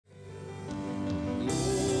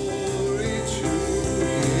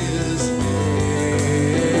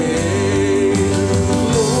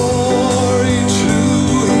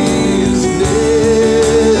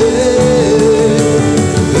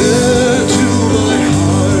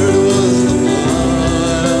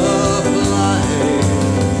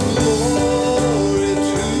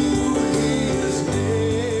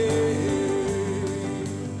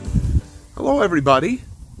everybody.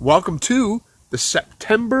 Welcome to the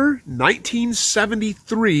September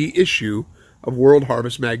 1973 issue of World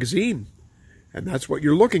Harvest Magazine. And that's what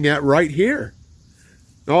you're looking at right here.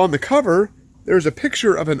 Now on the cover, there's a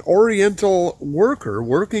picture of an Oriental worker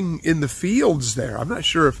working in the fields there. I'm not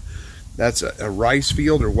sure if that's a rice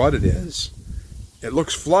field or what it is. It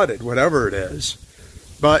looks flooded, whatever it is.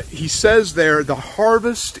 But he says there, the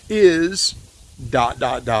harvest is ...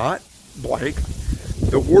 blank.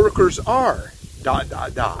 The workers are ...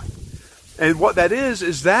 And what that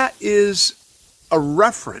is that is a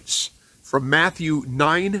reference from Matthew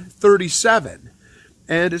 9:37.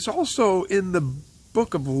 And it's also in the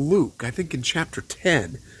book of Luke, I think in chapter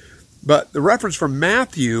 10. But the reference from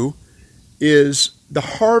Matthew is, the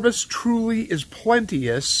harvest truly is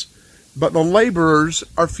plenteous, but the laborers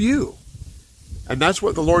are few. And that's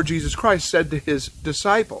what the Lord Jesus Christ said to his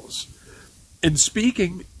disciples in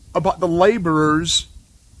speaking about the laborers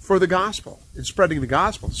for the gospel, in spreading the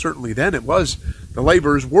gospel. Certainly then the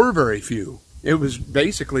laborers were very few. It was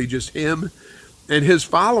basically just him and his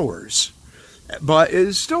followers. But it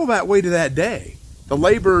is still that way to that day. The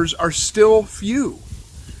laborers are still few.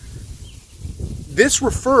 This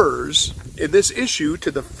refers, in this issue, to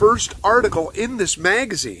the first article in this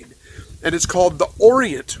magazine, and it's called the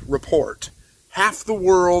Orient Report. Half the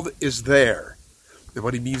world is there. And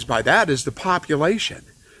what he means by that is the population.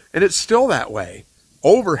 And it's still that way.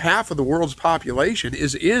 Over half of the world's population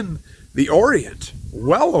is in the Orient.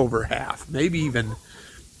 Well over half, maybe even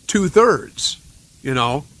 2/3,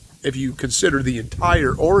 if you consider the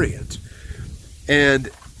entire Orient. And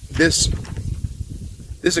this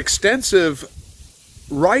extensive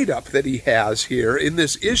write-up that he has here in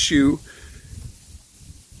this issue,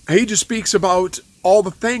 he just speaks about all the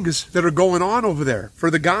things that are going on over there for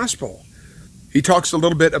the gospel. He talks a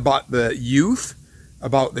little bit about the youth,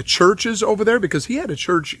 about the churches over there, because he had a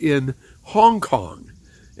church in Hong Kong,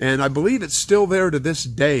 and I believe it's still there to this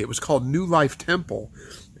day. It was called New Life Temple,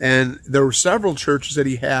 and there were several churches that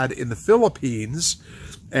he had in the Philippines,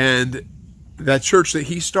 and that church that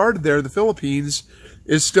he started there in the Philippines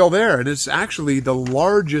is still there, and it's actually the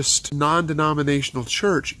largest non-denominational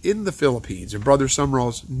church in the Philippines. And Brother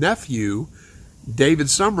Sumrall's nephew, David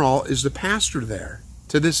Sumrall, is the pastor there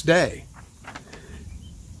to this day.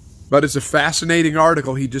 But it's a fascinating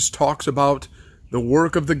article. He just talks about the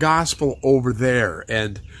work of the gospel over there,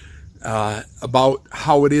 and about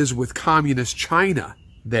how it is with communist China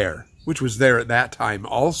there, which was there at that time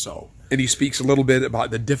also. And he speaks a little bit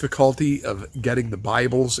about the difficulty of getting the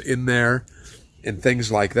Bibles in there and things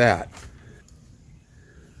like that.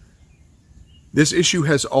 This issue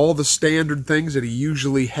has all the standard things that he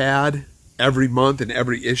usually had every month in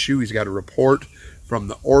every issue. He's got a report from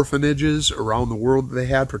the orphanages around the world that they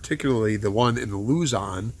had, particularly the one in the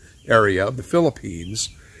Luzon area of the Philippines.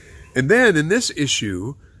 And then in this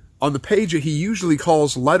issue, on the page that he usually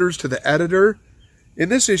calls letters to the editor, in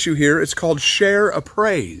this issue here, it's called Share a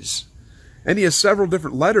Praise. And he has several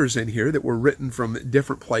different letters in here that were written from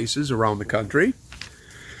different places around the country.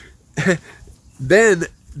 Then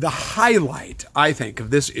the highlight, I think, of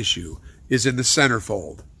this issue is in the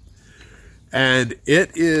centerfold. And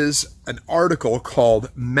it is an article called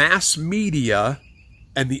Mass Media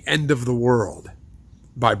and the End of the World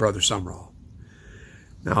by Brother Sumrall.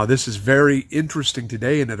 Now, this is very interesting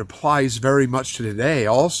today, and it applies very much to today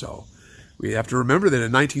also. We have to remember that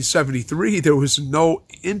in 1973, there was no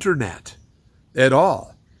internet at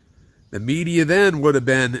all. The media then would have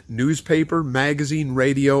been newspaper, magazine,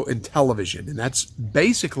 radio, and television, and that's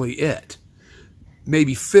basically it.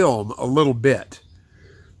 Maybe film a little bit.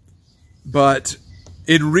 But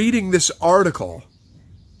in reading this article,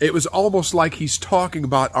 it was almost like he's talking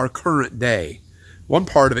about our current day. One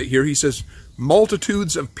part of it here, he says,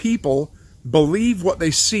 multitudes of people believe what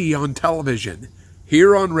they see on television,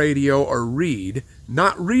 hear on radio, or read,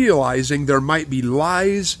 not realizing there might be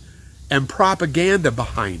lies and propaganda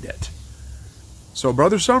behind it. So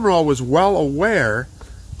Brother Sumrall was well aware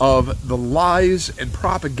of the lies and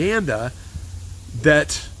propaganda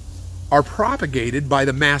that are propagated by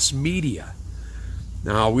the mass media.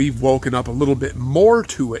 Now, we've woken up a little bit more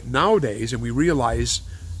to it nowadays, and we realize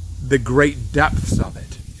the great depths of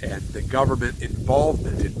it and the government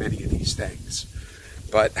involvement in many of these things.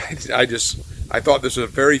 But I thought this was a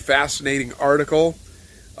very fascinating article.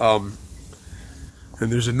 And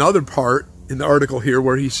there's another part in the article here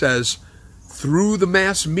where he says, through the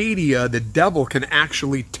mass media, the devil can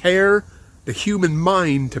actually tear the human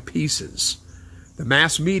mind to pieces. The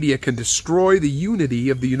mass media can destroy the unity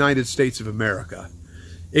of the United States of America.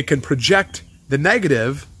 It can project the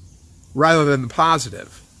negative rather than the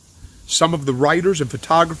positive. Some of the writers and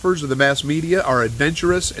photographers of the mass media are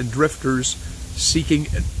adventurous and drifters seeking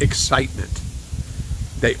excitement.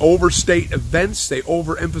 They overstate events, they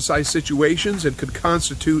overemphasize situations, and could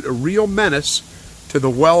constitute a real menace to the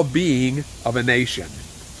well-being of a nation.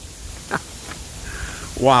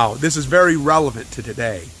 Wow, this is very relevant to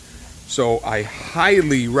today. So I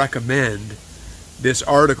highly recommend this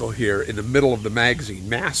article here in the middle of the magazine,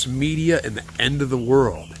 Mass Media and the End of the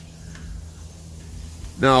World.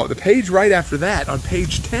 Now, the page right after that, on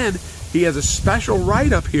page 10, he has a special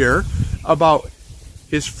write-up here about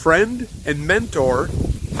his friend and mentor,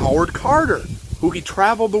 Howard Carter, who he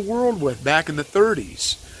traveled the world with back in the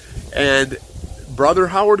 30s. And Brother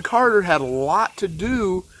Howard Carter had a lot to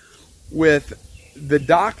do with the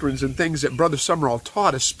doctrines and things that Brother Sumrall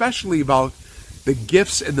taught, especially about the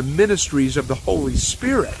gifts and the ministries of the Holy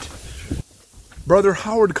Spirit. Brother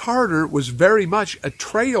Howard Carter was very much a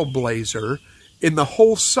trailblazer in the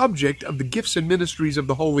whole subject of the gifts and ministries of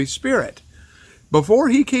the Holy Spirit. Before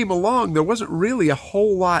he came along, there wasn't really a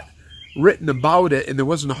whole lot written about it, and there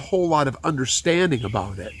wasn't a whole lot of understanding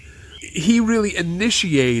about it. He really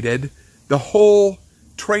initiated the whole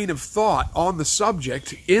train of thought on the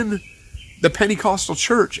subject in the Pentecostal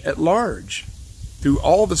church at large, through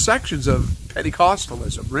all the sections of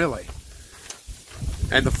Pentecostalism, really,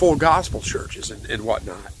 and the full gospel churches and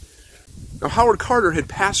whatnot. Now, Howard Carter had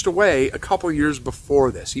passed away a couple years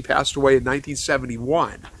before this. He passed away in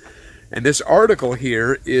 1971. And this article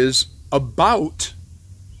here is about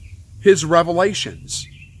his revelations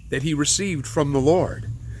that he received from the Lord.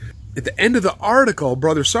 At the end of the article,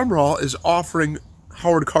 Brother Sumrall is offering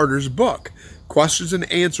Howard Carter's book, Questions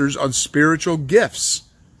and Answers on Spiritual Gifts.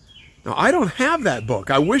 Now, I don't have that book.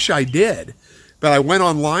 I wish I did. But I went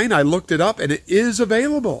online, I looked it up, and it is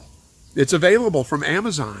available. It's available from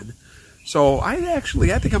Amazon. So I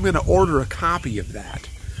think I'm going to order a copy of that.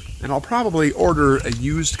 And I'll probably order a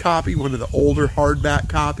used copy, one of the older hardback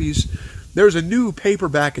copies. There's a new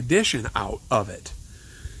paperback edition out of it.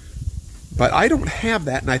 But I don't have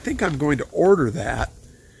that, and I think I'm going to order that.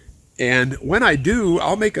 And when I do,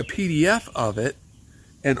 I'll make a PDF of it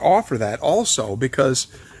and offer that also, because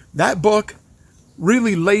that book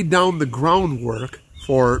really laid down the groundwork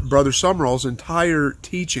for Brother Sumrall's entire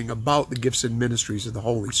teaching about the gifts and ministries of the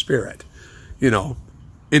Holy Spirit. You know,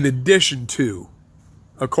 in addition to,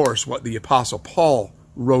 of course, what the Apostle Paul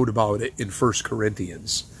wrote about it in 1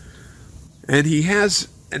 Corinthians. And he has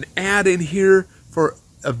an ad in here for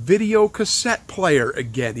a video cassette player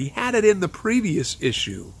again. He had it in the previous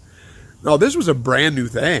issue. Now, this was a brand new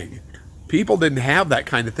thing. People didn't have that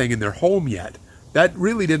kind of thing in their home yet. That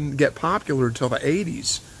really didn't get popular until the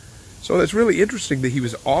 80s. So that's really interesting that he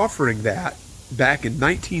was offering that back in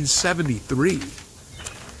 1973.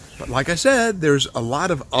 But like I said, there's a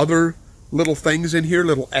lot of other little things in here,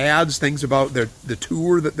 little ads, things about the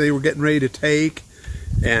tour that they were getting ready to take.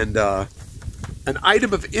 And an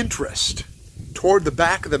item of interest toward the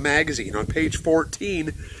back of the magazine on page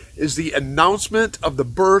 14 is the announcement of the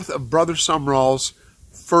birth of Brother Sumrall's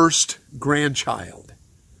first grandchild.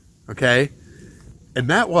 Okay? And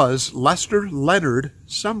that was Lester Leonard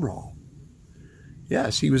Sumrall.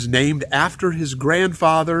 Yes, he was named after his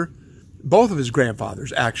grandfather, both of his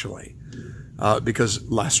grandfathers, actually, because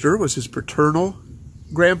Lester was his paternal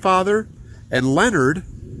grandfather, and Leonard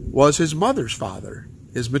was his mother's father,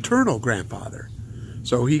 his maternal grandfather.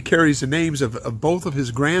 So he carries the names of both of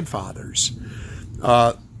his grandfathers.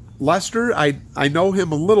 Lester, I know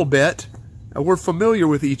him a little bit. We're familiar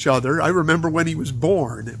with each other. I remember when he was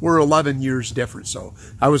born. We're 11 years different, so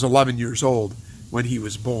I was 11 years old when he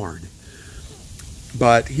was born.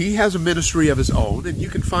 But he has a ministry of his own, and you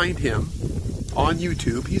can find him on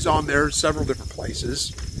YouTube. He's on there several different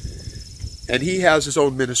places. And he has his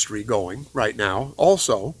own ministry going right now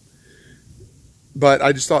also. But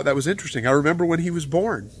I just thought that was interesting. I remember when he was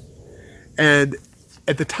born. And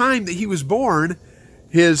at the time that he was born,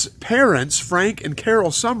 his parents, Frank and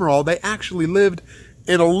Carol Sumrall, they actually lived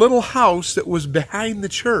in a little house that was behind the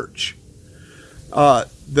church.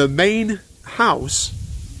 The main house,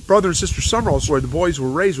 Brother and Sister Sumrall's, where the boys were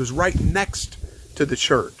raised, was right next to the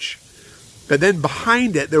church. But then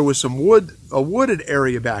behind it, there was a wooded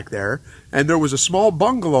area back there, and there was a small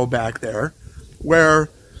bungalow back there where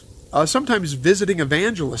sometimes visiting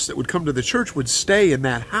evangelists that would come to the church would stay in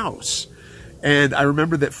that house. And I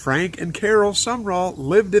remember that Frank and Carol Sumrall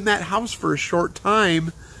lived in that house for a short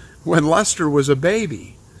time when Lester was a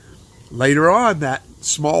baby. Later on, that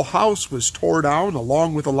small house was tore down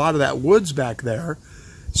along with a lot of that woods back there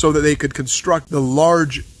so that they could construct the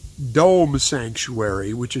large dome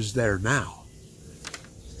sanctuary, which is there now.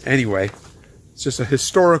 Anyway, it's just a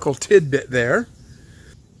historical tidbit there.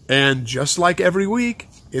 And just like every week,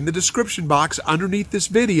 in the description box underneath this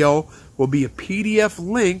video will be a PDF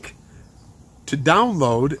link to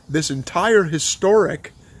download this entire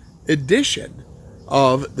historic edition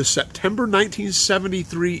of the September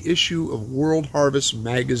 1973 issue of World Harvest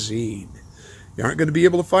Magazine. You aren't going to be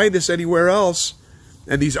able to find this anywhere else.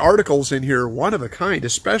 And these articles in here are one of a kind,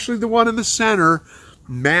 especially the one in the center,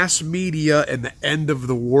 Mass Media and the End of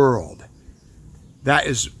the World. That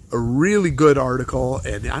is a really good article,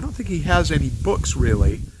 and I don't think he has any books,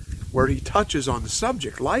 really, where he touches on the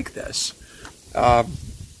subject like this.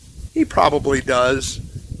 He probably does,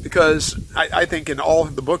 because I think in all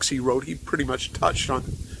of the books he wrote, he pretty much touched on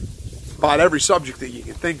about every subject that you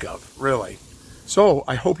can think of, really. So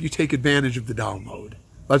I hope you take advantage of the download.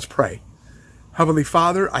 Let's pray. Heavenly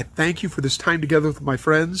Father, I thank you for this time together with my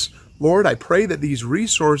friends. Lord, I pray that these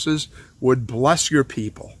resources would bless your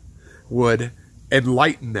people, would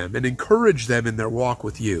enlighten them and encourage them in their walk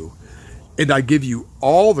with you. And I give you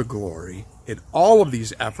all the glory in all of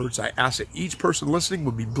these efforts. I ask that each person listening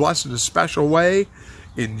would be blessed in a special way.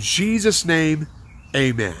 In Jesus' name,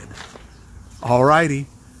 amen. All righty.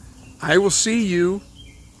 I will see you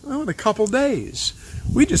in a couple days.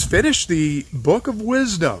 We just finished the Book of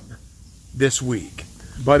Wisdom this week.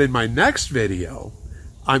 But in my next video,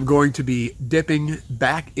 I'm going to be dipping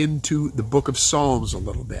back into the Book of Psalms a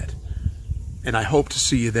little bit. And I hope to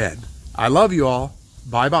see you then. I love you all.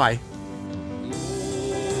 Bye-bye.